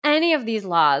any of these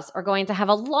laws are going to have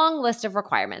a long list of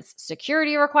requirements,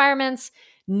 security requirements,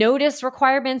 notice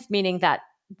requirements, meaning that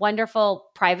wonderful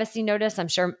privacy notice I'm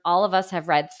sure all of us have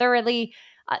read thoroughly,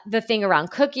 the thing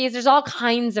around cookies. There's all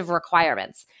kinds of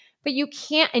requirements. But you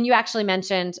can't, and you actually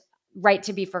mentioned right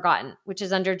to be forgotten, which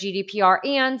is under GDPR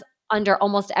and under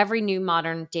almost every new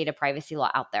modern data privacy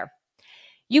law out there.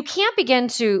 You can't begin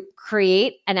to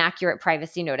create an accurate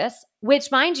privacy notice,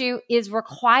 which, mind you, is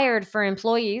required for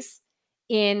employees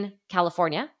in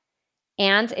California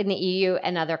and in the EU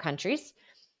and other countries.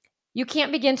 You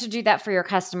can't begin to do that for your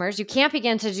customers. You can't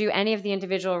begin to do any of the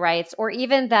individual rights or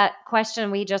even that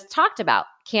question we just talked about.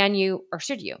 Can you or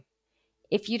should you?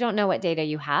 If you don't know what data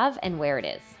you have and where it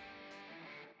is.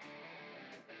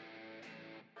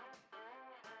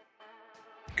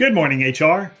 Good morning,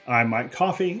 HR. I'm Mike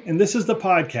Coffey, and this is the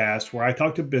podcast where I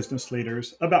talk to business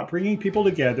leaders about bringing people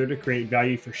together to create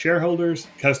value for shareholders,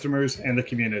 customers, and the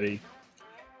community.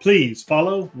 Please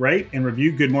follow, rate, and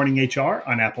review Good Morning HR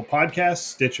on Apple Podcasts,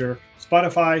 Stitcher,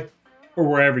 Spotify, or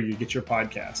wherever you get your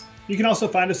podcast. You can also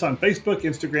find us on Facebook,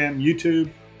 Instagram, YouTube,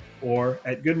 or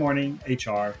at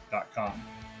goodmorninghr.com.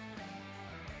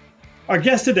 Our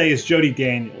guest today is Jody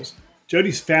Daniels.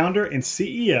 Jody's founder and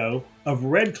CEO of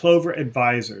Red Clover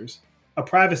Advisors, a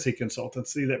privacy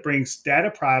consultancy that brings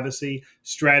data privacy,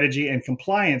 strategy, and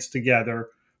compliance together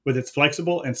with its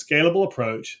flexible and scalable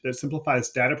approach that simplifies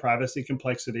data privacy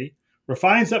complexity,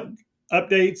 refines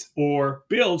updates, or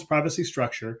builds privacy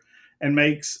structure, and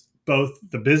makes both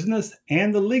the business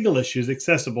and the legal issues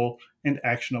accessible and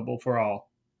actionable for all.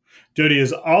 Jody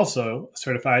is also a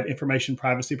certified information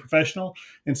privacy professional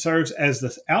and serves as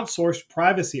the outsourced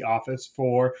privacy office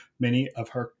for many of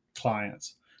her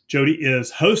clients. Jody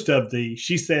is host of the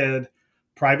She Said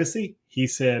Privacy, He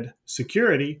Said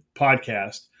Security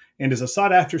podcast and is a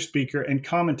sought-after speaker and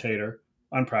commentator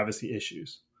on privacy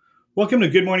issues. Welcome to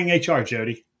Good Morning HR,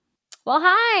 Jody. Well,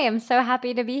 hi. I'm so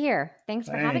happy to be here. Thanks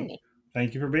for having me.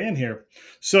 Thank you for being here.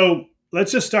 So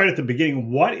let's just start at the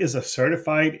beginning. What is a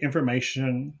certified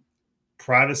information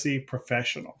privacy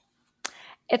professional?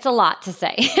 It's a lot to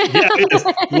say. Yeah, it is.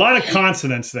 A lot of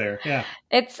consonants there. Yeah.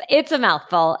 It's a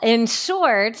mouthful. In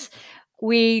short,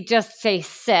 we just say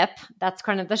SIP. That's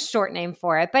kind of the short name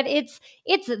for it. But it's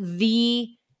the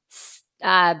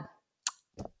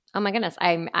oh my goodness,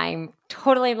 I'm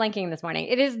totally blanking this morning.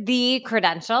 It is the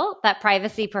credential that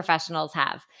privacy professionals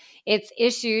have. It's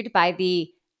issued by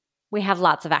we have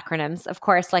lots of acronyms, of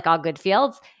course, like all good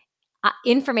fields,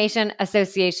 Information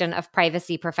Association of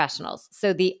Privacy Professionals.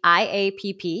 So the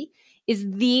IAPP is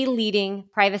the leading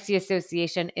privacy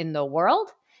association in the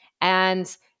world, and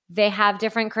they have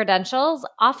different credentials,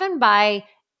 often by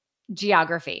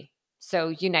geography. So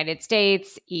United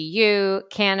States, EU,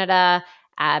 Canada,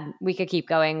 we could keep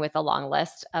going with a long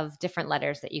list of different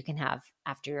letters that you can have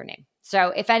after your name. So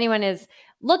if anyone is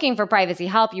looking for privacy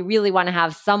help, you really want to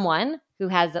have someone who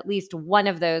has at least one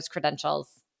of those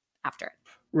credentials after it.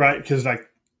 Right, because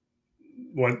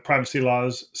what privacy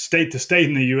laws state to state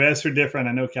in the U.S. are different.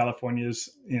 I know California is,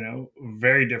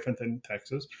 very different than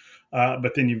Texas,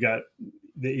 but then you've got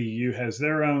the EU has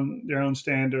their own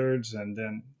standards, and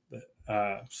then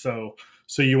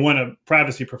so you want a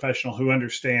privacy professional who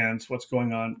understands what's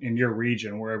going on in your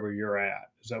region, wherever you're at.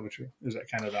 Is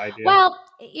that kind of the idea? Well,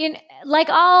 like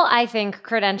all, I think,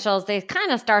 credentials, they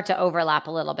kind of start to overlap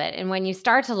a little bit. And when you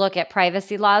start to look at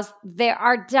privacy laws, they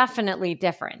are definitely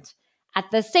different.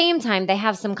 At the same time, they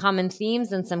have some common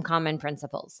themes and some common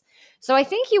principles. So I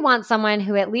think you want someone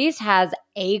who at least has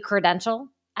a credential,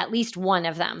 at least one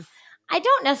of them. I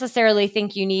don't necessarily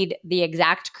think you need the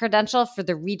exact credential for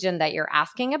the region that you're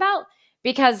asking about,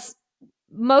 because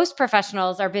most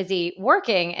professionals are busy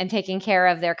working and taking care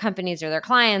of their companies or their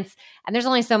clients. And there's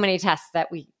only so many tests that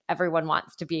everyone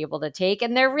wants to be able to take.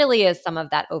 And there really is some of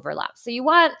that overlap. So you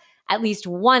want at least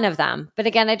one of them. But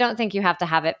again, I don't think you have to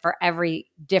have it for every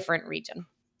different region.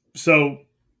 So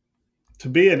to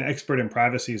be an expert in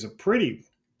privacy is a pretty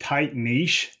tight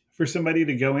niche for somebody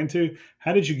to go into.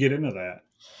 How did you get into that?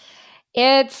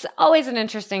 It's always an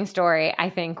interesting story, I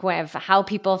think, with how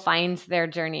people find their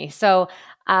journey. So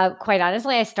quite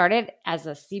honestly, I started as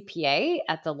a CPA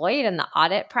at Deloitte in the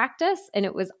audit practice, and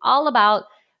it was all about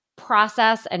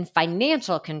process and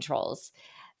financial controls.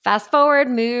 Fast forward,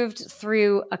 moved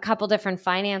through a couple different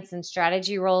finance and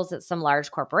strategy roles at some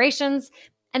large corporations,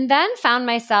 and then found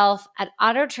myself at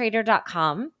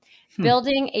autotrader.com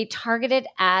building a targeted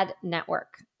ad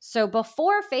network. So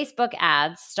before Facebook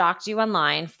ads stalked you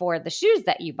online for the shoes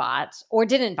that you bought or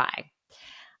didn't buy,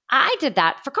 I did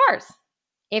that for cars.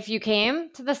 If you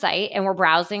came to the site and were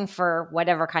browsing for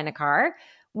whatever kind of car,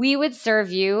 we would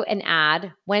serve you an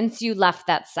ad once you left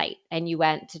that site and you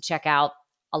went to check out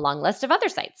a long list of other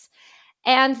sites.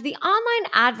 And the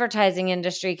online advertising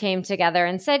industry came together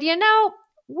and said,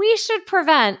 we should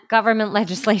prevent government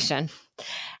legislation.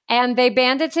 And they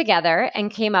banded together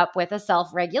and came up with a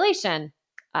self-regulation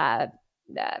that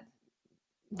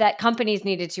companies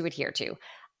needed to adhere to.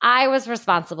 I was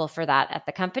responsible for that at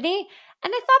the company,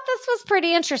 and I thought this was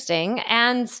pretty interesting.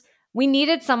 And we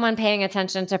needed someone paying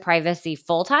attention to privacy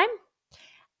full-time.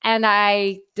 And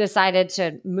I decided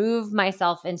to move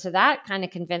myself into that, kind of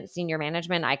convince senior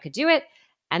management I could do it.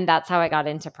 And that's how I got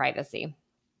into privacy.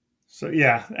 So,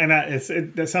 yeah. And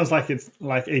that sounds like it's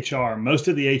like HR. Most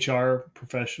of the HR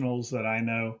professionals that I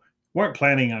know weren't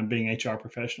planning on being HR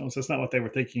professionals. That's not what they were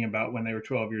thinking about when they were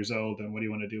 12 years old and what do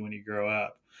you want to do when you grow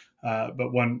up.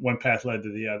 But one path led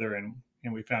to the other, and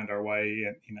we found our way.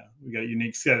 And we got a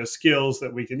unique set of skills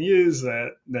that we can use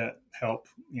that help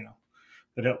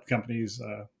that help companies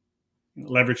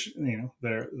leverage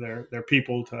their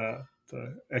people to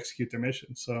execute their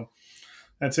mission. So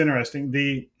that's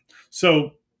interesting.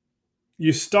 So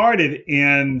you started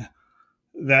in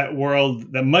that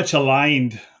world, the much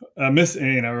aligned,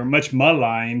 much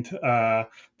maligned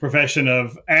profession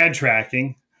of ad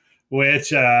tracking,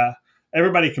 which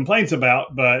everybody complains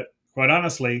about, but quite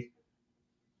honestly,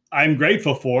 I'm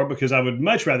grateful for, because I would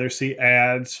much rather see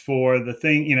ads for the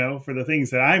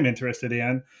things that I'm interested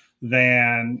in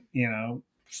than,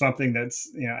 something that's,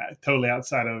 totally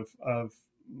outside of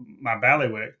my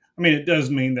bailiwick. I mean, it does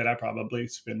mean that I probably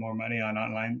spend more money on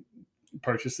online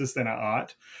purchases than I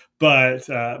ought, but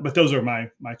those are my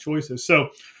choices. So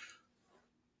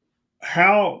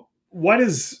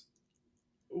what's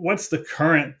the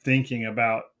current thinking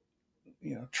about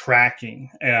tracking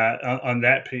on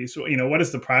that piece? What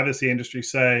does the privacy industry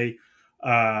say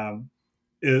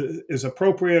is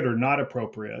appropriate or not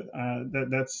appropriate?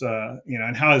 That's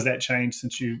and how has that changed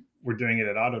since you were doing it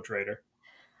at AutoTrader?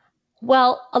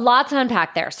 Well, a lot to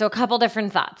unpack there. So a couple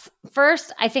different thoughts.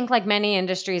 First, I think like many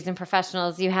industries and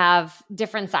professionals, you have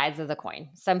different sides of the coin.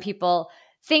 Some people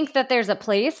think that there's a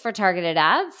place for targeted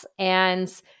ads,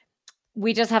 and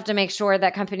we just have to make sure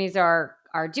that companies are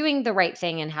doing the right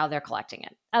thing and how they're collecting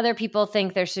it. Other people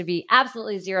think there should be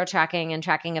absolutely zero tracking, and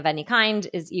tracking of any kind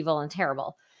is evil and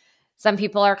terrible. Some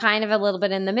people are kind of a little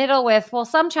bit in the middle with, well,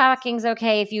 some tracking's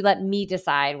okay if you let me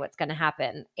decide what's going to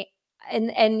happen.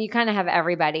 And you kind of have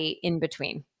everybody in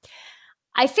between.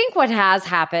 I think what has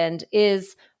happened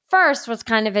is, first, what's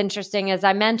kind of interesting is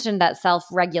I mentioned that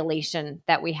self-regulation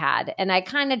that we had. And I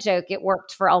kind of joke it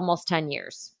worked for almost 10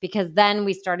 years, because then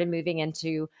we started moving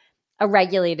into a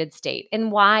regulated state.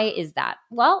 And why is that?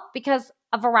 Well, because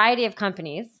a variety of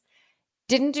companies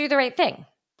didn't do the right thing.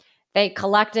 They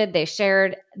collected, they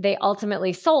shared, they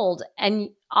ultimately sold. And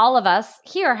all of us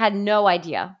here had no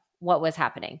idea what was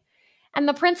happening. And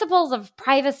the principles of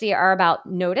privacy are about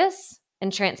notice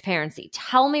and transparency.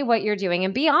 Tell me what you're doing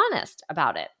and be honest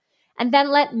about it. And then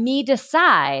let me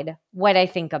decide what I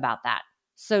think about that.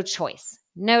 So choice,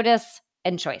 notice,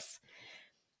 and choice.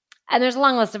 And there's a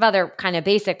long list of other kind of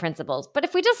basic principles. But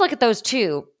if we just look at those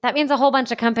two, that means a whole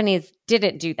bunch of companies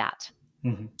didn't do that.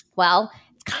 Mm-hmm. Well,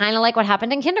 it's kind of like what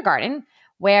happened in kindergarten,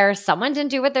 where someone didn't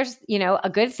do what there's, a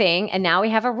good thing. And now we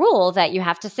have a rule that you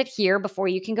have to sit here before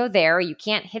you can go there. Or you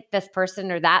can't hit this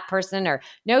person or that person, or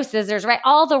no scissors, right?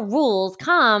 All the rules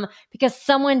come because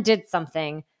someone did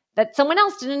something that someone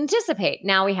else didn't anticipate.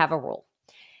 Now we have a rule.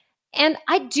 And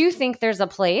I do think there's a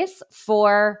place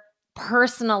for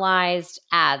personalized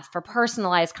ads, for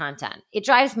personalized content. It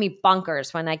drives me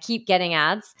bonkers when I keep getting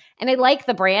ads and I like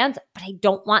the brand, but I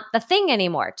don't want the thing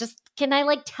anymore. Just can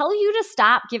I tell you to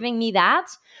stop giving me that?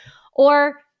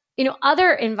 Or,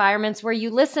 other environments where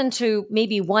you listen to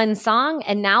maybe one song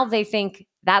and now they think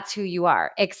that's who you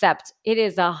are, except it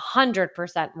is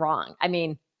 100% wrong. I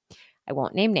mean, I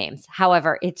won't name names.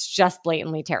 However, it's just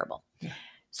blatantly terrible.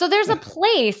 So there's a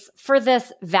place for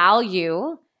this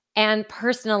value and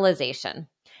personalization.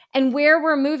 And where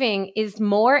we're moving is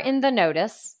more in the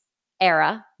notice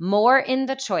era, more in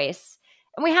the choice.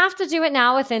 And we have to do it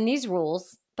now within these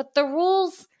rules. But the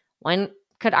rules, one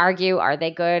could argue, are they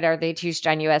good? Are they too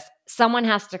strenuous? Someone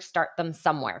has to start them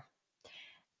somewhere.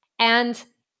 And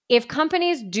if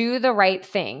companies do the right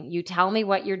thing, you tell me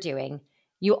what you're doing,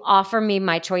 you offer me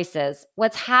my choices.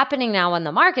 What's happening now in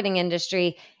the marketing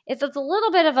industry is it's a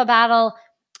little bit of a battle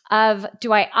of,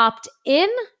 do I opt in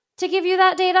to give you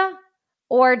that data?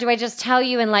 Or do I just tell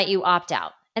you and let you opt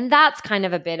out? And that's kind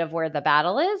of a bit of where the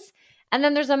battle is. And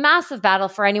then there's a massive battle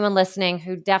for anyone listening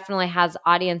who definitely has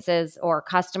audiences or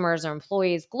customers or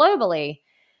employees globally.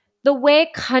 The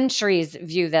way countries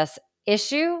view this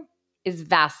issue is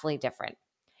vastly different.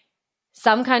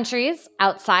 Some countries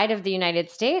outside of the United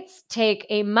States take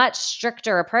a much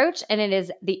stricter approach, and it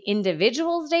is the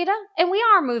individual's data. And we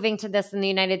are moving to this in the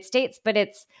United States, but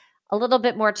it's a little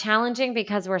bit more challenging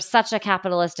because we're such a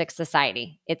capitalistic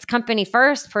society. It's company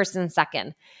first, person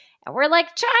second. And we're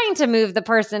like trying to move the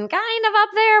person kind of up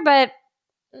there, but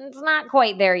it's not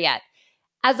quite there yet.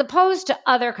 As opposed to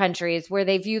other countries where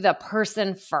they view the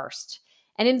person first.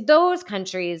 And in those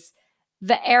countries,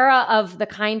 the era of the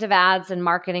kind of ads and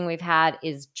marketing we've had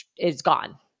is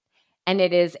gone. And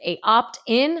it is a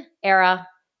opt-in era.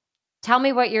 Tell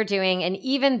me what you're doing. And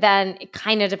even then, it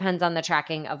kind of depends on the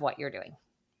tracking of what you're doing.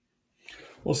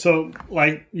 Well, so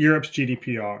like Europe's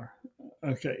GDPR,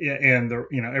 okay, yeah, and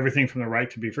everything from the right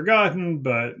to be forgotten,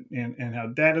 but and how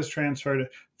data is transferred.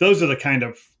 Those are the kind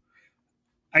of,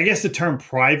 I guess the term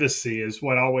privacy is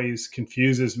what always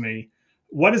confuses me.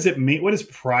 What does it mean? What does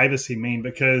privacy mean?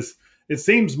 Because it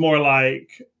seems more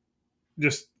like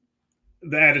just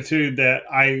the attitude that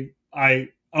I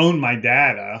own my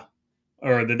data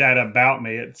or the data about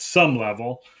me at some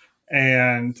level,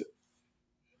 and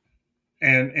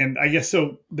I guess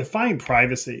so. Define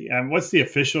privacy. What's the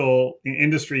official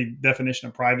industry definition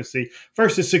of privacy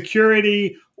versus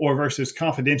security or versus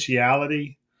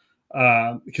confidentiality?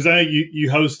 Because I know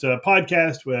you host a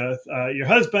podcast with your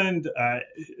husband.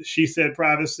 She said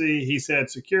privacy, he said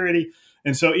security.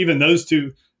 And so even those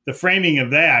two, the framing of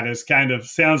that is kind of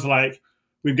sounds like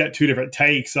we've got two different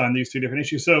takes on these two different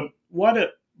issues. So what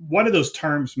do those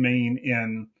terms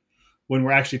mean when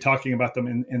we're actually talking about them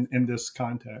in this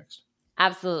context?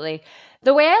 Absolutely.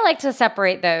 The way I like to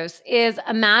separate those is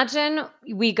imagine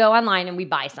we go online and we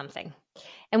buy something.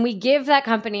 And we give that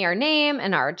company our name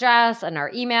and our address and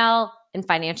our email and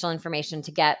financial information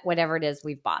to get whatever it is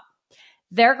we've bought.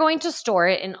 They're going to store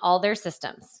it in all their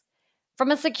systems. From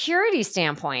a security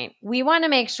standpoint, we want to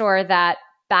make sure that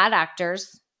bad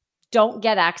actors don't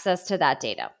get access to that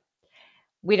data.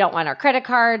 We don't want our credit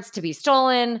cards to be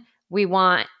stolen. We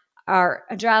want our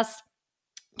address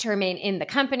to remain in the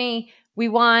company. We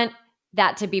want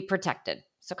that to be protected.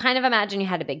 So kind of imagine you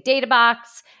had a big data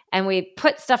box and we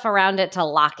put stuff around it to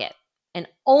lock it. And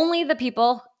only the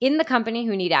people in the company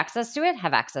who need access to it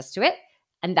have access to it.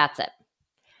 And that's it.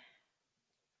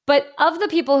 But of the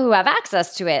people who have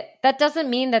access to it, that doesn't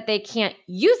mean that they can't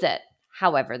use it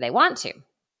however they want to.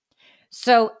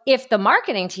 So if the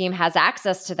marketing team has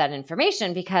access to that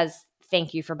information because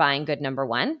thank you for buying good number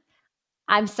one,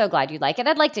 I'm so glad you like it.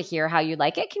 I'd like to hear how you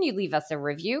like it. Can you leave us a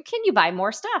review? Can you buy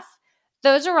more stuff?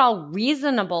 Those are all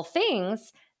reasonable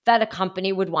things that a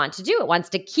company would want to do. It wants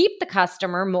to keep the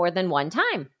customer more than one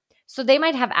time. So they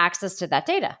might have access to that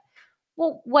data.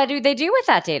 Well, what do they do with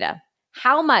that data?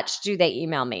 How much do they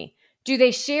email me? Do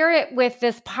they share it with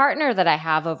this partner that I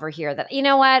have over here that, you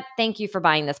know what, thank you for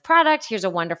buying this product. Here's a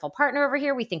wonderful partner over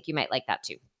here. We think you might like that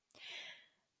too.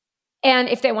 And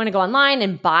if they want to go online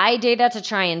and buy data to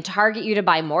try and target you to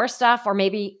buy more stuff, or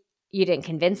maybe you didn't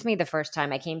convince me the first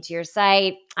time I came to your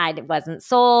site, I wasn't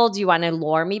sold, you want to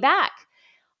lure me back.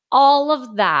 All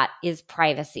of that is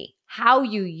privacy. How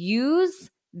you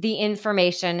use the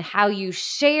information, how you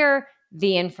share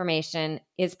the information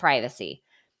is privacy.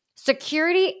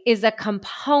 Security is a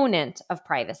component of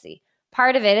privacy.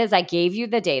 Part of it is I gave you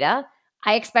the data.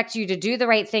 I expect you to do the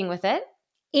right thing with it.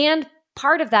 And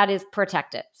part of that is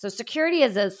protect it. So security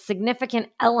is a significant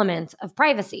element of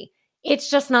privacy. It's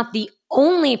just not the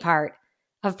only part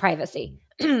of privacy.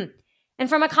 And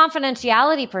from a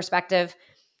confidentiality perspective,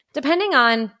 depending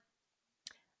on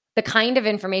the kind of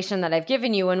information that I've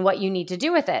given you and what you need to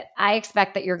do with it, I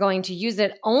expect that you're going to use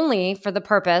it only for the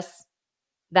purpose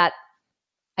that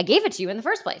I gave it to you in the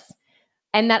first place,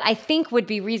 and that I think would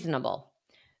be reasonable.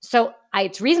 So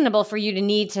it's reasonable for you to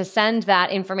need to send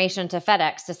that information to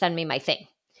FedEx to send me my thing.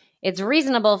 It's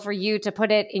reasonable for you to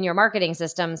put it in your marketing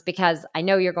systems because I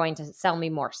know you're going to sell me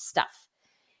more stuff.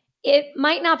 It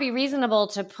might not be reasonable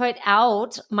to put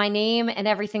out my name and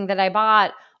everything that I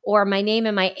bought, or my name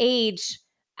and my age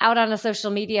out on a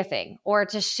social media thing, or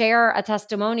to share a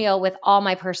testimonial with all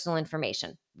my personal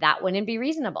information. That wouldn't be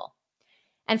reasonable.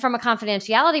 And from a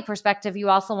confidentiality perspective, you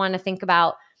also want to think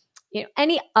about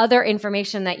any other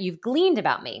information that you've gleaned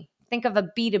about me. Think of a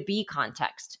B2B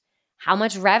context. How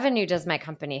much revenue does my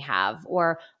company have?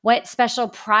 Or what special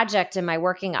project am I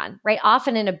working on? Right?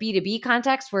 Often in a B2B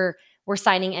context, we're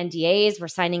signing NDAs, we're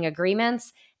signing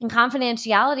agreements, and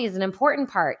confidentiality is an important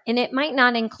part. And it might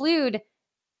not include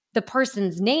the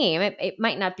person's name. It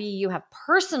might not be you have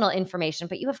personal information,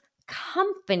 but you have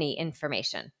company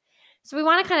information. So we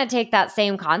want to kind of take that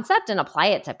same concept and apply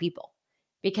it to people,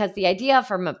 because the idea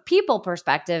from a people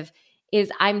perspective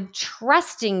is I'm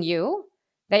trusting you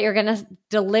that you're going to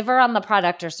deliver on the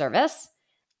product or service,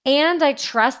 and I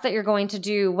trust that you're going to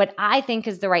do what I think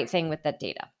is the right thing with that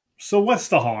data. So what's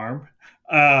the harm?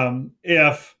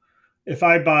 If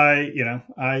I buy,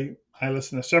 I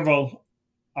listen to several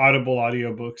Audible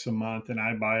audiobooks a month, and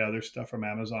I buy other stuff from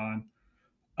Amazon.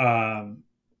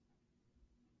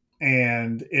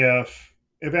 And if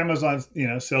Amazon,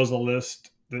 sells a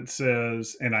list that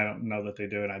says, and I don't know that they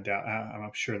do, and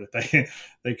I'm sure that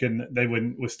they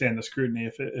wouldn't withstand the scrutiny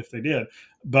if they did.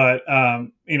 But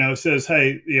it says,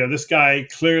 hey, this guy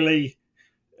clearly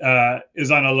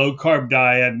is on a low carb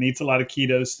diet, and eats a lot of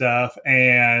keto stuff,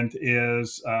 and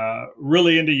is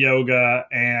really into yoga,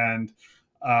 and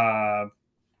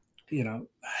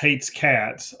hates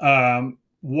cats.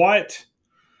 What's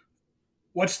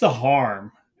the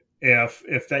harm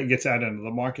if that gets out into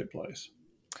the marketplace?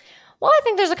 Well, I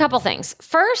think there's a couple things.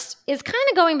 First is kind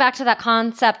of going back to that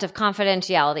concept of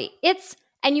confidentiality.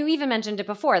 And you even mentioned it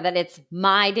before, that it's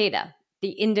my data,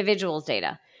 the individual's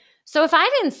data. So if I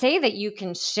didn't say that you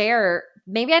can share,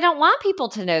 maybe I don't want people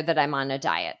to know that I'm on a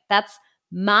diet. That's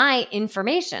my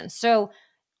information. So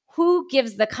who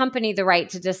gives the company the right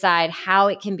to decide how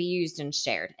it can be used and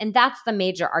shared? And that's the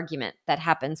major argument that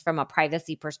happens from a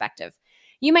privacy perspective.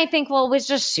 You might think, well, it was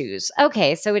just shoes.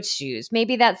 Okay, so it's shoes.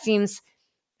 Maybe that seems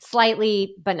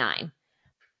slightly benign.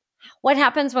 What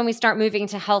happens when we start moving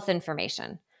to health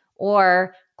information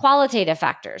or qualitative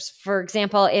factors? For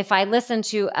example, if I listen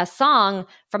to a song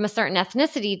from a certain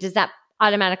ethnicity, does that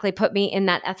automatically put me in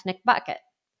that ethnic bucket?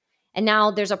 And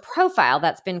now there's a profile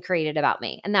that's been created about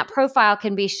me, and that profile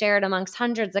can be shared amongst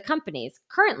hundreds of companies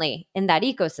currently in that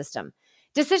ecosystem.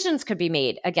 Decisions could be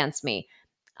made against me.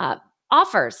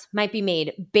 Offers might be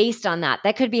made based on that.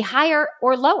 That could be higher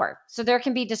or lower. So there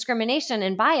can be discrimination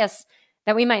and bias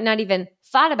that we might not even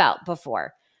thought about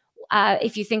before.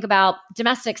 If you think about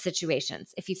domestic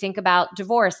situations, if you think about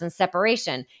divorce and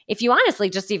separation, if you honestly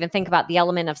just even think about the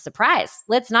element of surprise,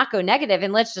 let's not go negative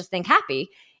and let's just think happy.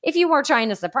 If you were trying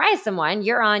to surprise someone,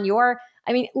 you're on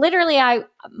literally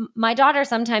my daughter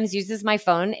sometimes uses my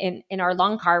phone in our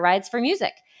long car rides for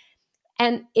music.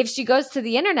 And if she goes to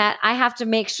the internet, I have to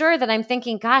make sure that I'm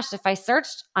thinking, gosh, if I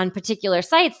searched on particular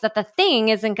sites, that the thing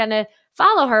isn't going to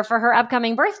follow her for her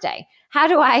upcoming birthday. How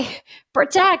do I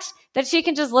protect that she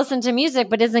can just listen to music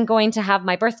but isn't going to have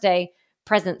my birthday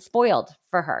present spoiled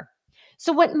for her?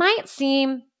 So what might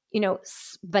seem,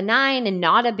 benign and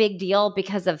not a big deal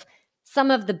because of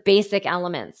some of the basic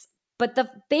elements, but the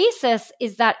basis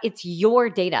is that it's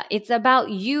your data. It's about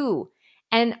you.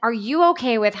 And are you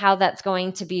okay with how that's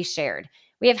going to be shared?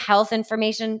 We have health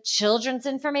information, children's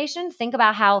information. Think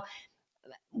about how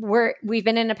we've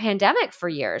been in a pandemic for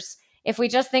years. If we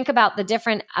just think about the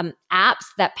different apps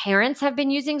that parents have been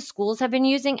using, schools have been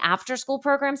using, after-school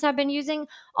programs have been using,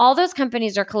 all those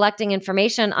companies are collecting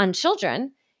information on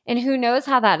children, and who knows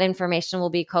how that information will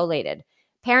be collated.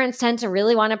 Parents tend to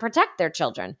really want to protect their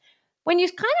children. When you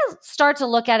kind of start to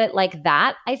look at it like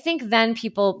that, I think then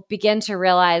people begin to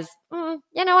realize,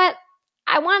 you know what?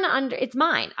 It's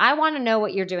mine. I want to know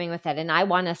what you're doing with it, and I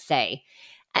want to say.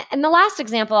 And the last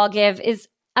example I'll give is,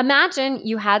 imagine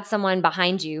you had someone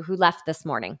behind you who left this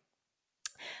morning.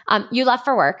 You left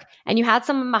for work, and you had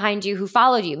someone behind you who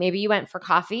followed you. Maybe you went for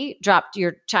coffee, dropped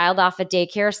your child off at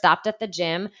daycare, stopped at the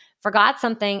gym, forgot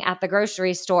something at the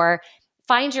grocery store,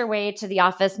 find your way to the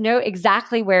office, know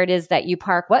exactly where it is that you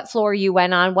park, what floor you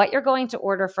went on, what you're going to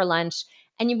order for lunch,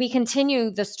 and we continue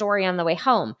the story on the way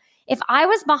home. If I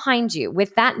was behind you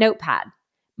with that notepad,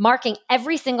 marking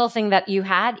every single thing that you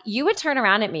had, you would turn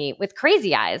around at me with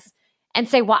crazy eyes and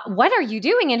say, what are you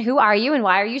doing, and who are you, and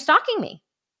why are you stalking me?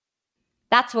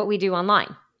 That's what we do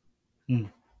online.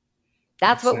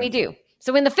 That's what we do.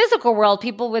 So in the physical world,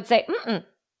 people would say, no,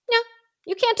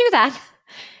 you can't do that.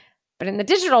 But in the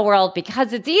digital world,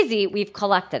 because it's easy, we've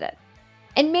collected it.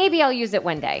 And maybe I'll use it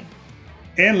one day.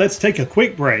 And let's take a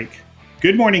quick break.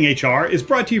 Good Morning HR is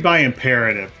brought to you by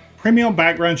Imperative, premium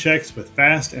background checks with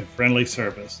fast and friendly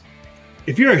service.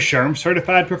 If you're a SHRM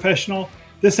certified professional,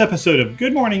 this episode of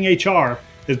Good Morning HR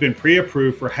has been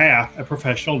pre-approved for half a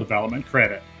professional development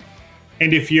credit.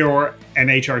 And if you're an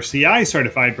HRCI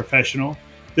certified professional,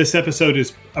 this episode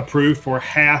is approved for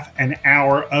half an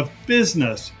hour of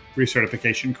business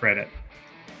recertification credit.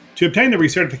 To obtain the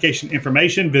recertification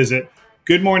information, visit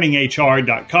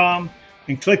goodmorninghr.com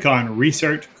and click on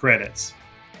Recert Credits.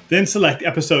 Then select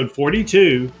episode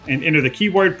 42 and enter the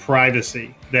keyword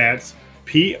privacy. That's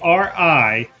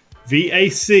PRIVACY.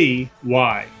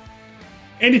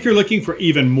 And if you're looking for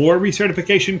even more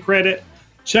recertification credit,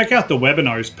 check out the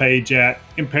webinars page at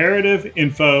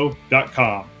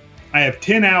imperativeinfo.com. I have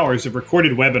 10 hours of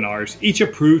recorded webinars, each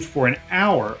approved for an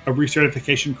hour of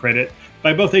recertification credit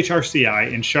by both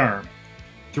HRCI and SHRM.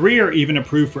 3 are even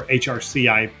approved for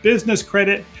HRCI business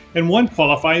credit, and 1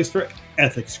 qualifies for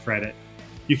ethics credit.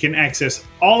 You can access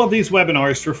all of these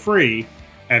webinars for free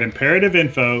at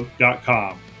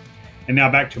imperativeinfo.com. And now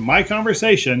back to my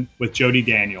conversation with Jody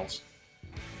Daniels.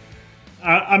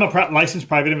 I'm a licensed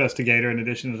private investigator in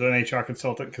addition to an HR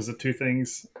consultant because the two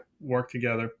things work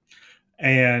together.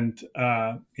 And,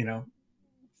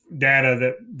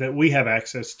 data that we have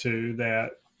access to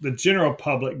that the general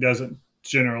public doesn't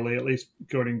generally, at least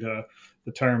according to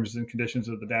the terms and conditions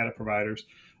of the data providers,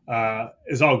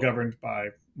 is all governed by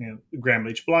the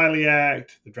Gramm-Leach-Bliley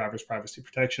Act, the Driver's Privacy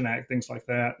Protection Act, things like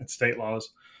that, and state laws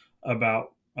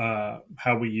about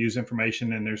how we use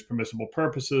information, and there's permissible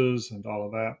purposes and all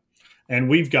of that. And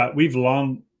we've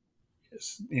long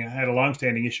had a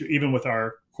longstanding issue, even with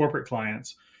our corporate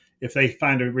clients, if they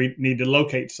find need to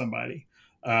locate somebody,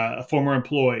 a former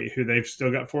employee who they've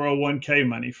still got 401k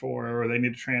money for, or they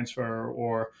need to transfer,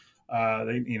 or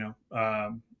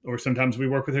or sometimes we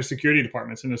work with their security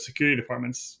departments, and the security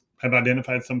departments have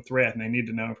identified some threat and they need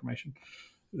to know information.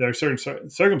 There are certain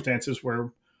circumstances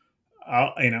where,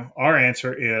 our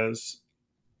answer is,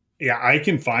 yeah, I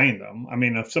can find them. I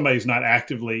mean, if somebody's not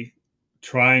actively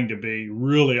trying to be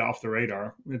really off the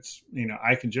radar, it's,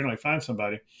 I can generally find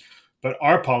somebody. But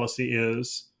our policy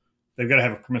is they've got to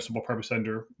have a permissible purpose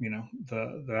under,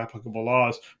 the applicable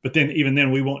laws. But then even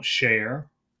then, we won't share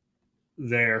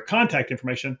their contact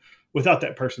information without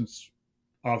that person's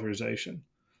authorization.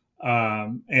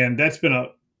 And that's been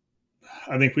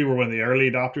I think we were one of the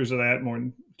early adopters of that more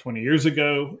than 20 years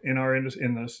ago in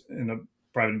the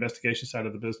private investigation side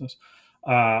of the business.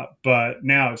 But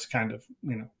now it's kind of,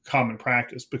 common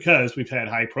practice because we've had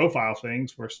high profile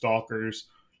things where stalkers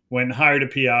went and hired a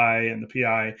PI, and the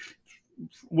PI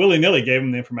willy-nilly gave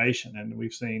them the information. And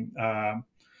we've seen an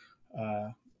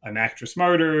actress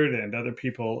murdered and other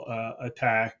people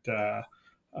attacked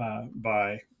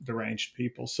by deranged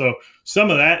people. So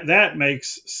some of that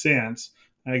makes sense,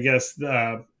 I guess.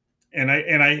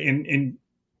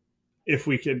 If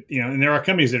we could, and there are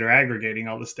companies that are aggregating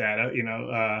all this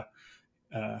data,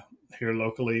 here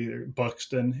locally.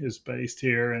 Buxton is based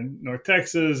here in North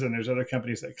Texas, and there's other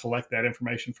companies that collect that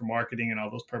information for marketing and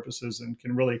all those purposes and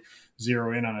can really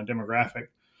zero in on a demographic.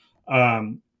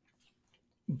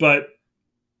 But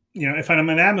if I'm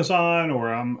an Amazon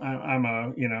or I'm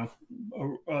a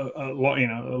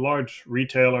large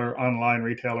retailer, online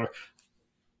retailer,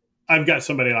 I've got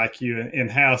somebody like you in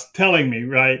house telling me,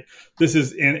 right, this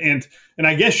is and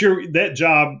I guess that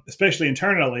job, especially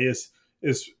internally, is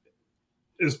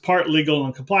part legal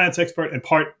and compliance expert and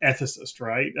part ethicist,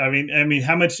 right? I mean,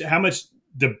 how much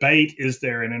debate is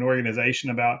there in an organization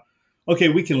about, okay,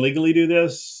 we can legally do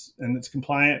this and it's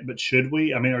compliant, but should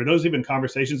we? I mean, are those even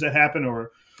conversations that happen,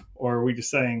 or are we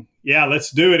just saying, yeah, let's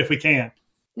do it if we can?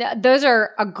 Now, those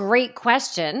are a great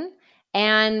question,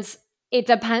 and it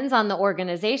depends on the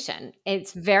organization.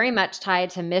 It's very much tied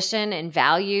to mission and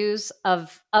values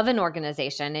of an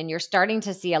organization, and you're starting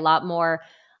to see a lot more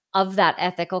of that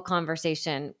ethical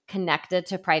conversation connected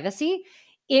to privacy.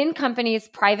 In companies,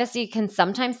 privacy can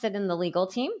sometimes sit in the legal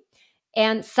team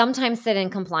and sometimes sit in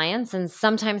compliance and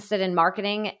sometimes sit in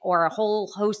marketing or a whole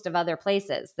host of other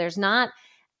places. There's not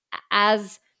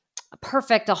as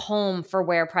perfect a home for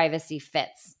where privacy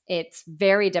fits. It's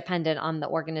very dependent on the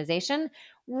organization.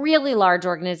 Really large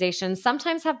organizations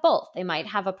sometimes have both. They might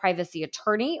have a privacy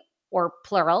attorney, or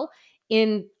plural,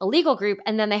 in a legal group,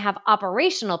 and then they have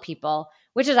operational people,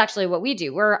 which is actually what we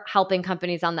do. We're helping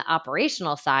companies on the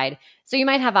operational side. So you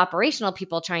might have operational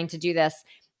people trying to do this.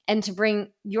 And to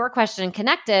bring your question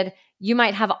connected, you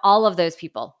might have all of those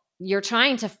people. You're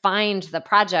trying to find the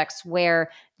projects where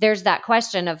there's that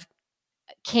question of,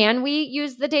 can we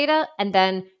use the data? And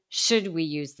then, should we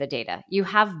use the data? You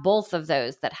have both of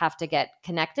those that have to get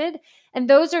connected. And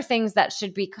those are things that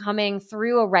should be coming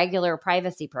through a regular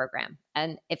privacy program.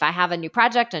 And if I have a new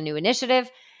project, a new initiative,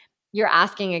 you're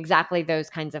asking exactly those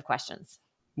kinds of questions.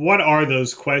 What are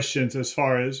those questions as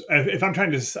far as, if I'm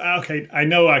trying to, okay, I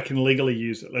know I can legally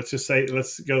use it.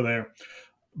 Let's go there.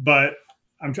 But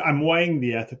I'm weighing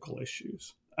the ethical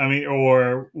issues. I mean,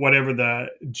 or whatever the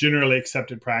generally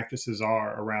accepted practices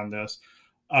are around this.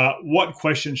 What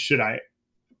questions should I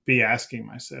be asking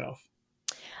myself?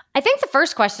 I think the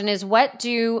first question is, what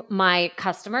do my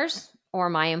customers or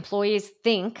my employees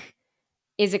think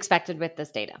is expected with this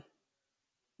data?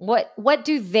 What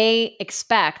do they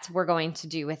expect we're going to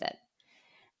do with it?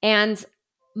 And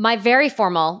my very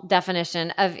formal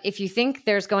definition of if you think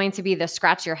there's going to be the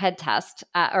scratch your head test,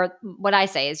 or what I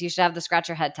say is you should have the scratch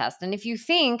your head test. And if you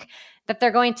think that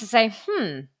they're going to say,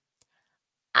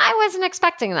 I wasn't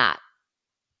expecting that,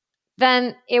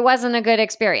 then it wasn't a good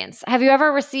experience. Have you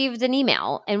ever received an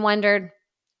email and wondered,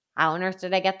 how on earth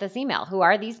did I get this email? Who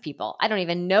are these people? I don't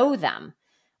even know them,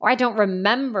 or I don't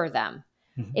remember them.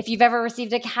 Mm-hmm. If you've ever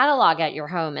received a catalog at your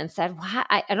home and said, well,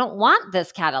 I don't want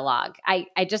this catalog. I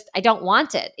don't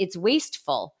want it. It's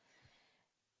wasteful.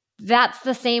 That's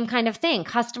the same kind of thing.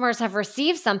 Customers have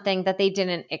received something that they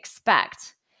didn't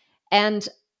expect. And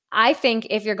I think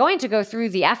if you're going to go through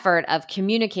the effort of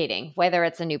communicating, whether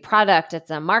it's a new product, it's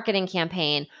a marketing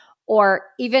campaign, or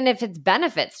even if it's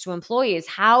benefits to employees,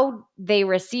 how they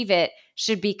receive it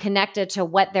should be connected to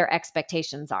what their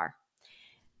expectations are.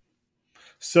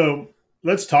 So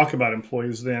let's talk about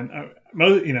employees then.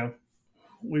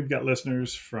 We've got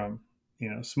listeners from,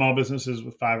 small businesses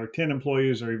with 5 or 10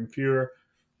 employees or even fewer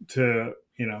to,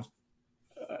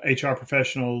 HR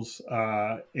professionals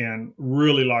in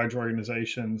really large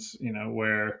organizations,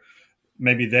 where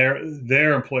maybe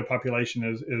their employee population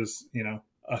is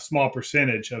a small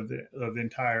percentage of the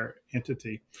entire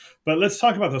entity. But let's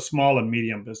talk about the small and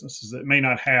medium businesses that may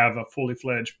not have a fully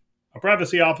fledged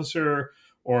privacy officer,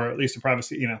 or at least a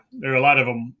privacy, there are a lot of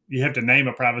them. You have to name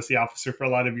a privacy officer for a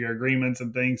lot of your agreements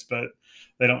and things, but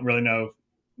they don't really know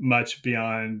much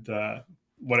beyond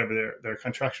whatever their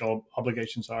contractual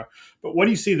obligations are. But what do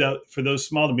you see for those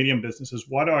small to medium businesses?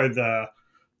 What are the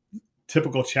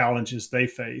typical challenges they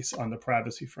face on the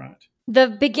privacy front?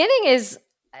 The beginning is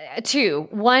two.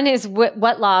 One is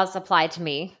what laws apply to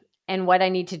me and what I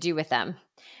need to do with them.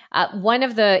 One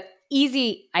of the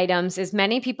easy items is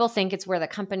many people think it's where the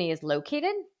company is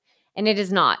located, and it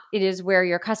is not. It is where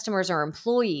your customers or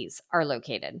employees are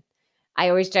located. I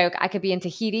always joke I could be in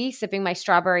Tahiti sipping my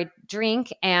strawberry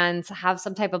drink and have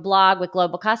some type of blog with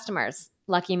global customers.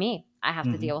 Lucky me. I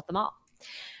have to deal with them all.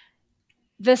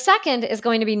 The second is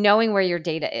going to be knowing where your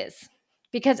data is,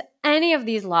 because any of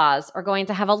these laws are going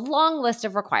to have a long list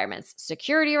of requirements,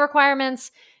 security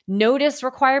requirements, notice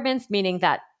requirements, meaning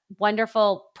that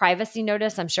wonderful privacy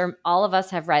notice I'm sure all of us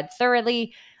have read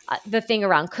thoroughly, the thing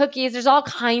around cookies. There's all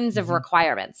kinds of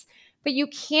requirements. But you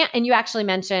can't, and you actually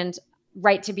mentioned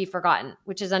right to be forgotten,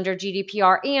 which is under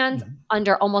GDPR and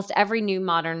under almost every new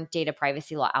modern data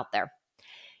privacy law out there.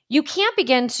 You can't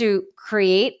begin to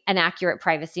create an accurate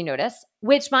privacy notice,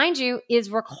 which, mind you,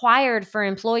 is required for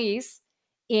employees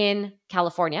in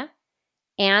California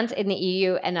and in the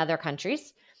EU and other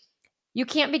countries. You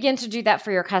can't begin to do that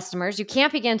for your customers. You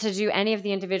can't begin to do any of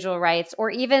the individual rights, or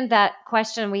even that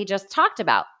question we just talked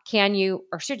about, can you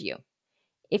or should you,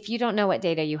 if you don't know what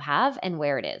data you have and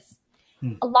where it is.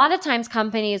 A lot of times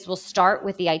companies will start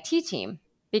with the IT team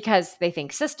because they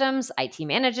think systems, IT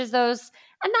manages those,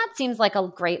 and that seems like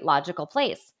a great logical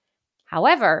place.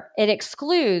 However, it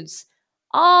excludes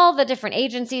all the different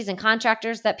agencies and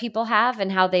contractors that people have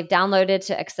and how they've downloaded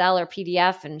to Excel or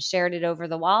PDF and shared it over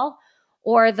the wall,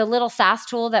 or the little SaaS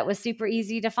tool that was super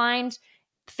easy to find.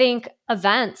 Think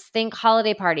events, think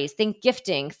holiday parties, think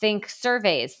gifting, think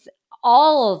surveys.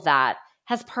 All of that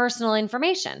has personal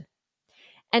information.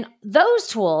 And those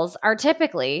tools are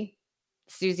typically,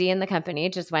 Susie and the company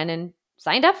just went and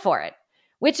signed up for it,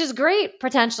 which is great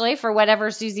potentially for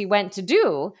whatever Susie went to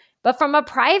do. But from a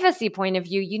privacy point of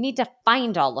view, you need to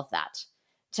find all of that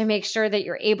to make sure that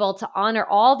you're able to honor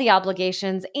all the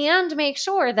obligations and make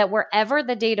sure that wherever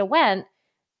the data went,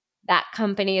 that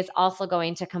company is also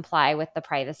going to comply with the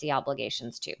privacy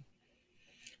obligations too.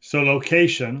 So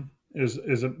location is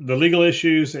the legal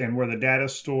issues and where the data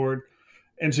is stored.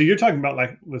 And so you're talking about,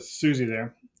 like with Susie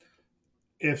there,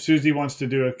 if Susie wants to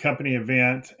do a company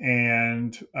event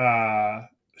and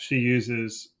she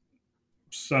uses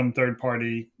some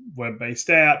third-party web-based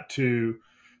app to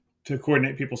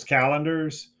coordinate people's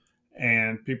calendars,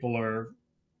 and people are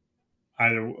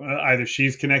either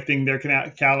she's connecting their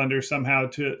calendar somehow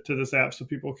to this app so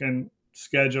people can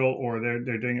schedule, or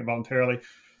they're doing it voluntarily.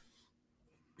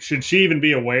 Should she even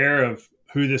be aware of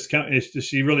who this does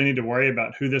she really need to worry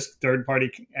about who this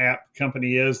third-party app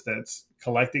company is that's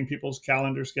collecting people's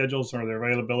calendar schedules or their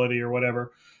availability or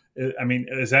whatever? I mean,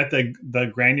 is that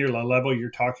the granular level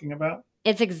you're talking about?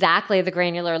 It's exactly the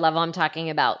granular level I'm talking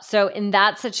about. So in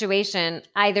that situation,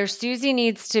 either Susie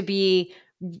needs to be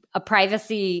a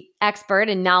privacy expert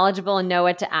and knowledgeable and know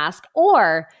what to ask,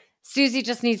 or Susie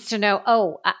just needs to know,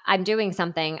 oh, I'm doing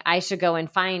something. I should go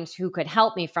and find who could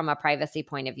help me from a privacy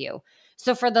point of view.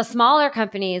 So for the smaller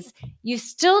companies, you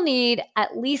still need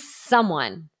at least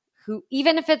someone who,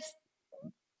 even if it's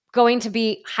going to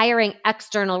be hiring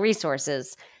external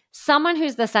resources, someone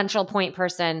who's the central point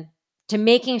person to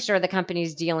making sure the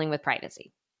company's dealing with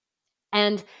privacy.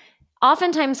 And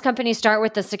oftentimes companies start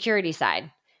with the security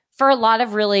side for a lot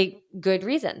of really good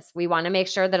reasons. We want to make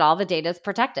sure that all the data is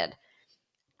protected.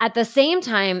 At the same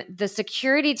time, the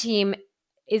security team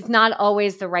is not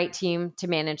always the right team to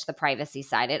manage the privacy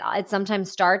side. It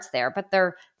sometimes starts there, but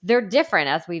they're different,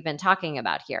 as we've been talking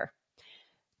about here.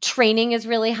 Training is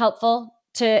really helpful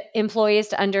to employees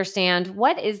to understand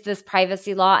what is this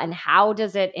privacy law and how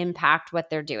does it impact what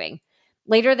they're doing.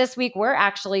 Later this week, we're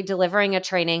actually delivering a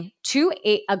training to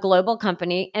a global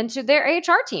company and to their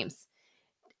HR teams.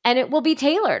 And it will be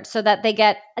tailored so that they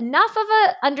get enough of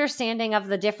an understanding of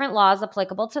the different laws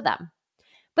applicable to them.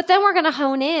 But then we're going to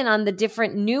hone in on the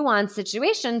different nuanced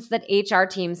situations that HR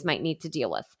teams might need to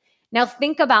deal with. Now,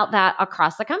 think about that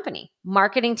across the company.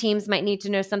 Marketing teams might need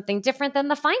to know something different than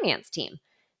the finance team.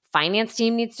 Finance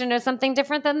team needs to know something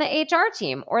different than the HR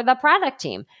team or the product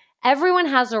team. Everyone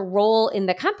has a role in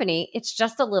the company. It's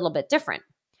just a little bit different.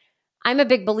 I'm a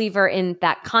big believer in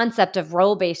that concept of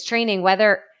role-based training,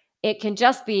 whether it can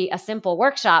just be a simple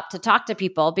workshop to talk to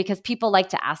people because people like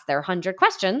to ask their 100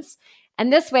 questions.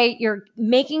 And this way, you're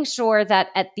making sure that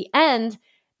at the end,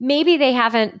 maybe they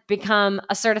haven't become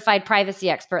a certified privacy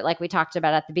expert like we talked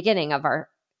about at the beginning of our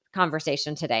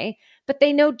conversation today, but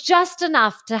they know just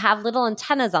enough to have little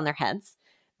antennas on their heads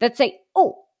that say,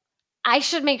 oh, I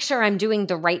should make sure I'm doing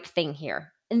the right thing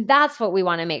here. And that's what we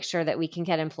want to make sure that we can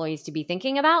get employees to be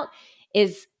thinking about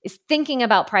is thinking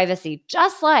about privacy,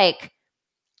 just like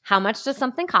how much does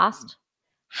something cost?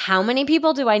 How many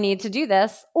people do I need to do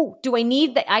this? Oh, do I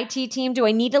need the IT team? Do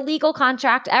I need a legal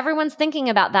contract? Everyone's thinking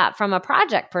about that from a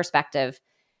project perspective.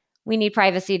 We need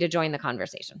privacy to join the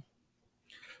conversation.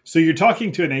 So you're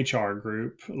talking to an HR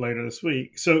group later this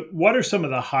week. So what are some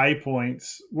of the high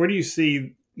points? Where do you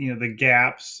see, the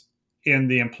gaps in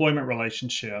the employment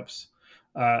relationships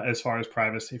as far as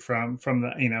privacy from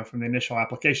the initial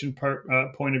application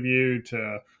point of view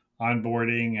to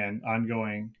onboarding and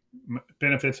ongoing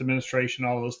benefits administration,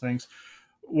 all those things?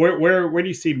 Where do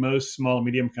you see most small and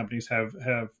medium companies have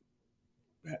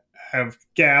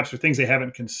gaps or things they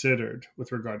haven't considered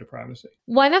with regard to privacy?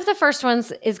 One of the first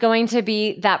ones is going to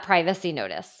be that privacy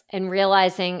notice and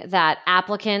realizing that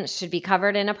applicants should be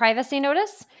covered in a privacy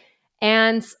notice.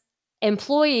 And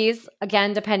employees,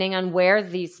 again, depending on where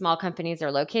these small companies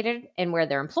are located and where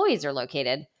their employees are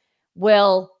located,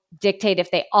 will dictate if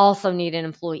they also need an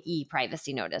employee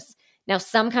privacy notice. Now,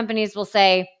 some companies will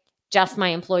say, just my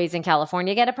employees in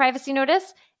California get a privacy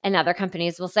notice. And other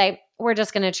companies will say, we're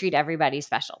just going to treat everybody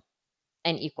special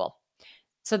and equal.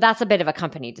 So that's a bit of a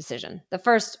company decision. The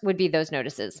first would be those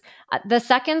notices. The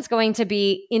second is going to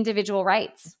be individual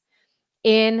rights.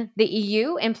 In the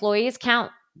EU, employees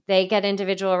count. They get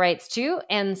individual rights too.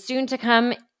 And soon to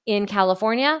come in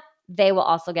California, they will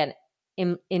also get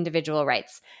individual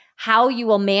rights. How you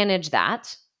will manage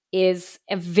that is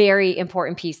a very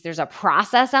important piece. There's a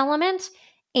process element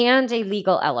and a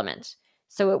legal element.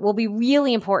 So it will be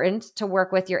really important to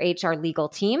work with your HR legal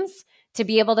teams to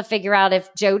be able to figure out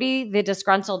if Jody, the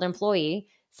disgruntled employee,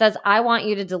 says, I want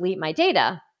you to delete my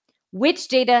data, which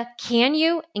data can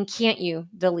you and can't you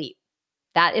delete?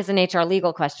 That is an HR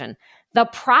legal question. The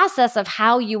process of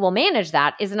how you will manage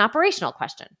that is an operational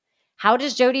question. How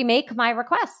does Jody make my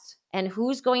request? And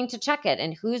who's going to check it?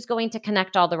 And who's going to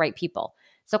connect all the right people?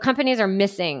 So companies are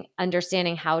missing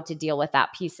understanding how to deal with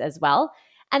that piece as well.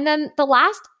 And then the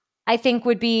last, I think,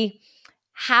 would be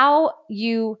how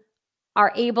you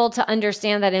are able to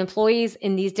understand that employees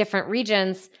in these different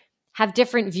regions have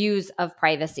different views of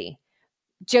privacy.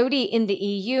 Jody in the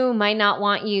EU might not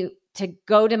want you to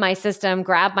go to my system,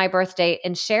 grab my birth date,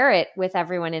 and share it with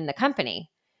everyone in the company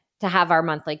to have our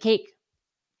monthly cake.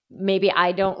 Maybe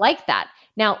I don't like that.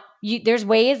 Now, there's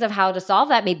ways of how to solve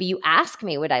that. Maybe you ask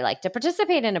me, would I like to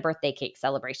participate in a birthday cake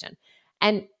celebration?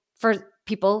 And for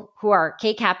people who are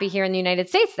cake happy here in the United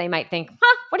States, they might think,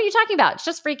 what are you talking about? It's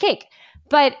just free cake.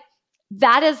 But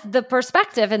that is the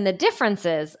perspective and the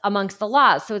differences amongst the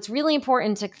laws. So it's really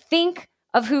important to think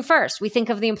of who first. We think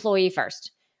of the employee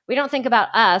first. We don't think about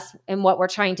us and what we're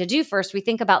trying to do first. We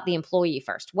think about the employee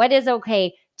first. What is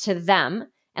okay to them?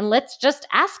 And let's just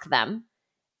ask them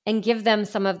and give them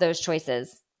some of those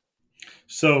choices.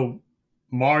 So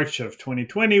March of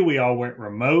 2020, we all went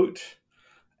remote,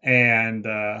 and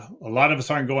a lot of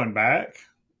us aren't going back.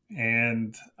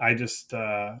 And I just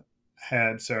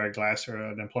had Sarah Glasser,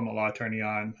 an employment law attorney,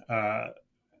 on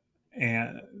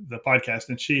and the podcast,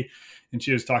 and she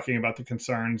was talking about the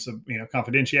concerns of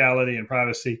confidentiality and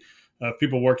privacy of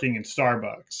people working in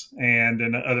Starbucks and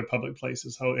in other public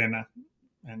places. And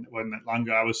it wasn't that long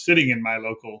ago, I was sitting in my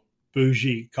local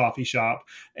bougie coffee shop,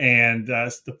 and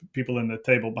the people in the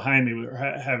table behind me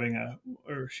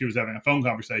were she was having a phone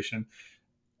conversation,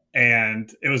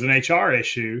 and it was an HR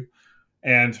issue.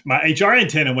 And my HR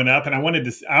antenna went up, and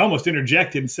I almost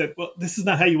interjected and said, well, this is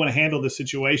not how you want to handle the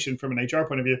situation from an HR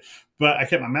point of view. But I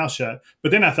kept my mouth shut. But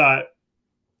then I thought,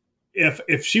 if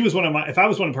I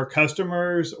was one of her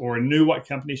customers or knew what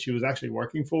company she was actually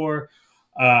working for,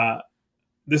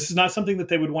 this is not something that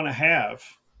they would want to have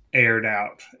aired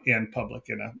out in public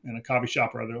in a coffee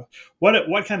shop or other.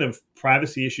 What kind of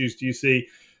privacy issues do you see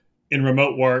in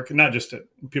remote work? Not just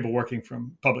people working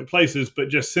from public places, but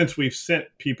just since we've sent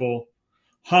people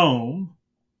home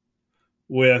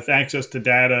with access to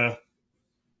data,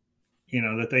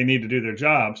 that they need to do their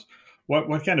jobs.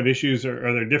 What kind of issues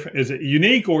are there different? Is it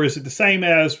unique, or is it the same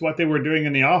as what they were doing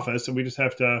in the office? And we just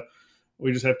have to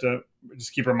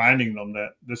keep reminding them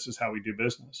that this is how we do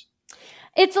business.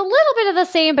 It's a little bit of the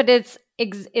same, but it's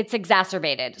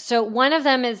exacerbated. So one of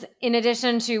them is, in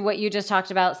addition to what you just talked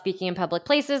about, speaking in public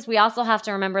places, we also have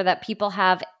to remember that people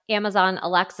have Amazon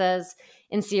Alexas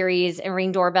and Siris and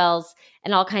Ring doorbells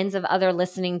and all kinds of other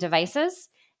listening devices.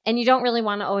 And you don't really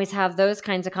want to always have those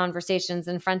kinds of conversations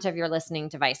in front of your listening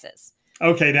devices.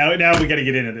 Okay, now we got to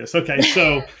get into this. Okay,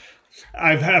 so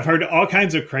I've heard all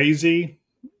kinds of crazy.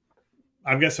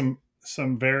 I've got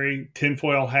some very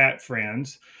tinfoil hat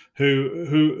friends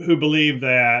who believe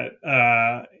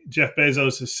that Jeff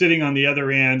Bezos is sitting on the other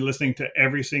end listening to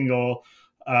every single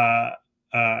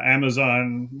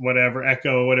Amazon, whatever,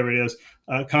 Echo, whatever it is,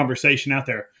 conversation out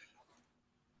there.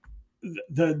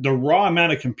 The raw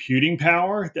amount of computing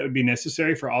power that would be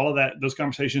necessary for all of those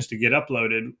conversations to get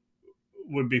uploaded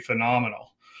would be phenomenal.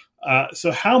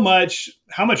 So how much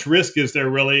risk is there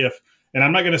really and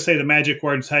I'm not going to say the magic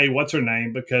words, hey, what's her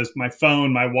name? Because my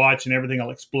phone, my watch, and everything will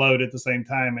explode at the same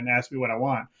time and ask me what I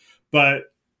want.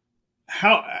 But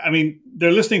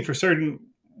they're listening for certain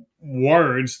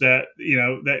words that,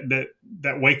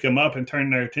 that wake them up and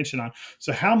turn their attention on.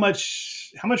 So how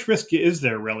much risk is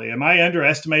there really? Am I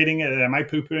underestimating it? Am I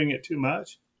poo-pooing it too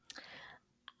much?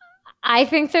 I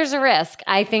think there's a risk.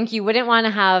 I think you wouldn't want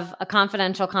to have a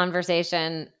confidential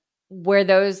conversation where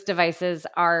those devices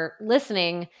are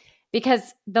listening,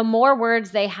 because the more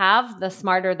words they have, the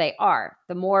smarter they are.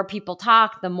 The more people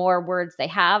talk, the more words they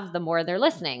have, the more they're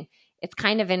listening. It's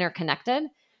kind of interconnected.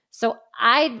 So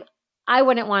I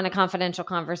wouldn't want a confidential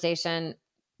conversation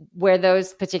where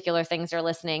those particular things are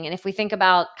listening. And if we think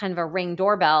about kind of a Ring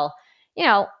doorbell,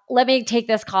 let me take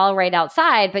this call right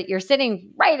outside, but you're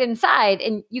sitting right inside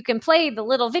and you can play the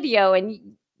little video and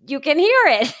you can hear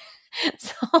it.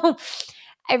 So,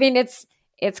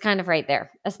 it's kind of right there,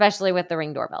 especially with the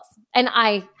Ring doorbells. And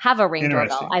I have a Ring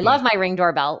doorbell. I love my Ring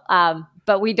doorbell,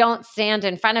 but we don't stand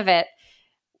in front of it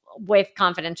with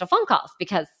confidential phone calls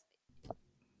because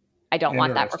I don't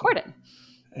want that recorded.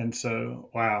 And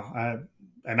so, wow. I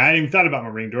hadn't even thought about my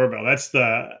Ring doorbell.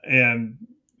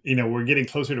 We're getting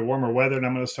closer to warmer weather, and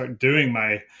I'm going to start doing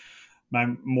my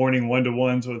morning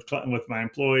one-to-ones with my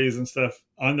employees and stuff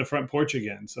on the front porch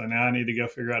again. So now I need to go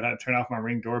figure out how to turn off my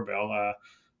Ring doorbell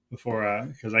before,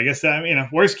 because I guess that,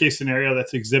 worst case scenario,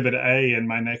 that's exhibit A in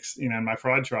my next, in my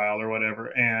fraud trial or whatever.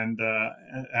 And I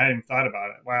hadn't even thought about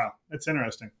it. Wow. That's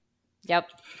interesting. Yep.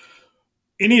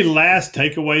 Any last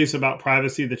takeaways about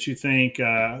privacy that you think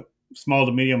small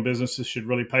to medium businesses should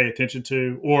really pay attention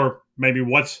to? Or maybe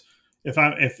if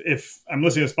I'm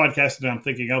listening to this podcast and I'm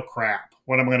thinking, oh crap,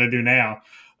 what am I going to do now?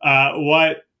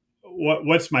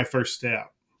 What's my first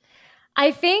step?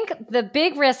 I think the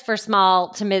big risk for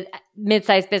small to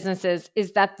mid-sized businesses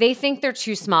is that they think they're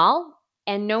too small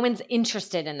and no one's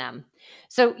interested in them.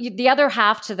 So the other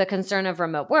half to the concern of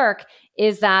remote work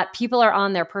is that people are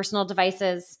on their personal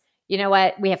devices. You know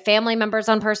what? We have family members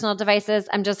on personal devices.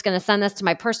 I'm just going to send this to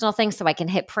my personal thing so I can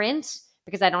hit print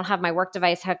because I don't have my work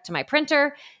device hooked to my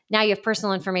printer. Now you have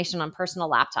personal information on personal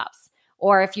laptops.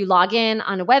 Or if you log in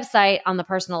on a website on the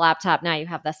personal laptop, now you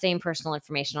have the same personal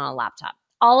information on a laptop.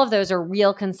 All of those are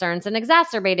real concerns and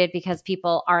exacerbated because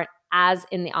people aren't as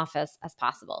in the office as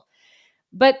possible.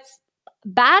 But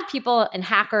bad people and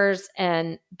hackers,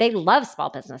 and they love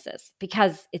small businesses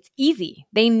because it's easy.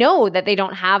 They know that they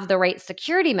don't have the right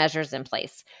security measures in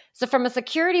place. So from a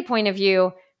security point of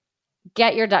view,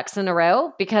 get your ducks in a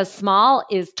row because small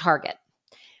is target.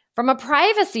 From a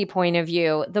privacy point of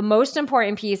view, the most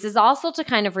important piece is also to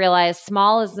kind of realize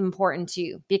small is important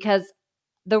too, because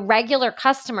the regular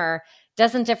customer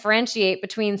doesn't differentiate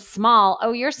between small.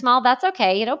 Oh, you're small. That's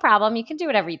okay. No problem. You can do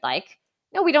whatever you'd like.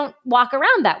 No, we don't walk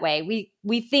around that way.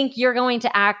 We think you're going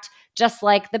to act just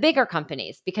like the bigger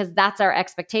companies because that's our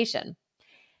expectation.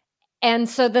 And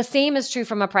so the same is true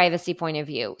from a privacy point of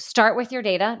view. Start with your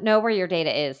data, know where your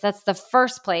data is. That's the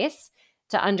first place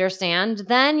to understand.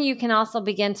 Then you can also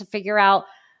begin to figure out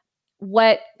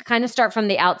what kind of start from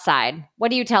the outside.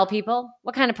 What do you tell people?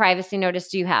 What kind of privacy notice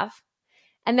do you have?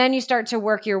 And then you start to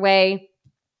work your way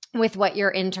with what your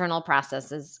internal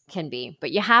processes can be.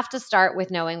 But you have to start with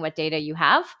knowing what data you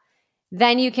have.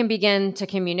 Then you can begin to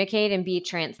communicate and be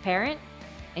transparent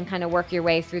and kind of work your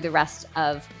way through the rest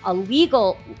of a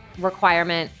legal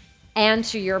requirement and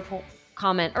to your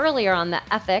comment earlier on the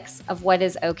ethics of what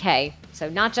is okay. So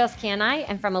not just can I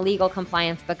and from a legal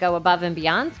compliance, but go above and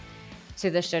beyond to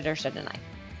the should or shouldn't I.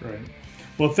 Right.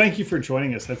 Well, thank you for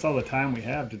joining us. That's all the time we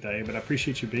have today, but I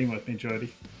appreciate you being with me,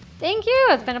 Jody. Thank you.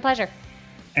 It's been a pleasure.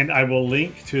 And I will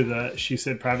link to the She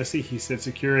Said Privacy, He Said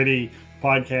Security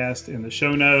podcast in the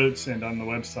show notes and on the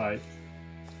website.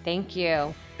 Thank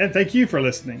you. And thank you for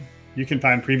listening. You can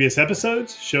find previous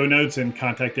episodes, show notes, and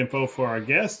contact info for our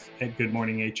guests at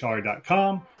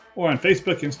goodmorninghr.com or on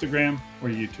Facebook, Instagram, or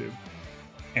YouTube.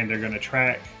 And they're going to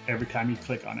track every time you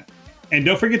click on it. And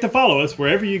don't forget to follow us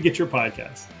wherever you get your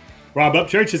podcasts. Rob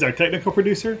Upchurch is our technical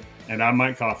producer, and I'm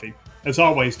Mike Coffey. As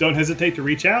always, don't hesitate to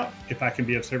reach out if I can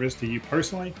be of service to you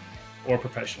personally or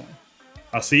professionally.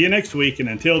 I'll see you next week, and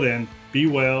until then, be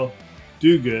well,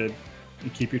 do good,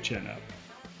 and keep your chin up.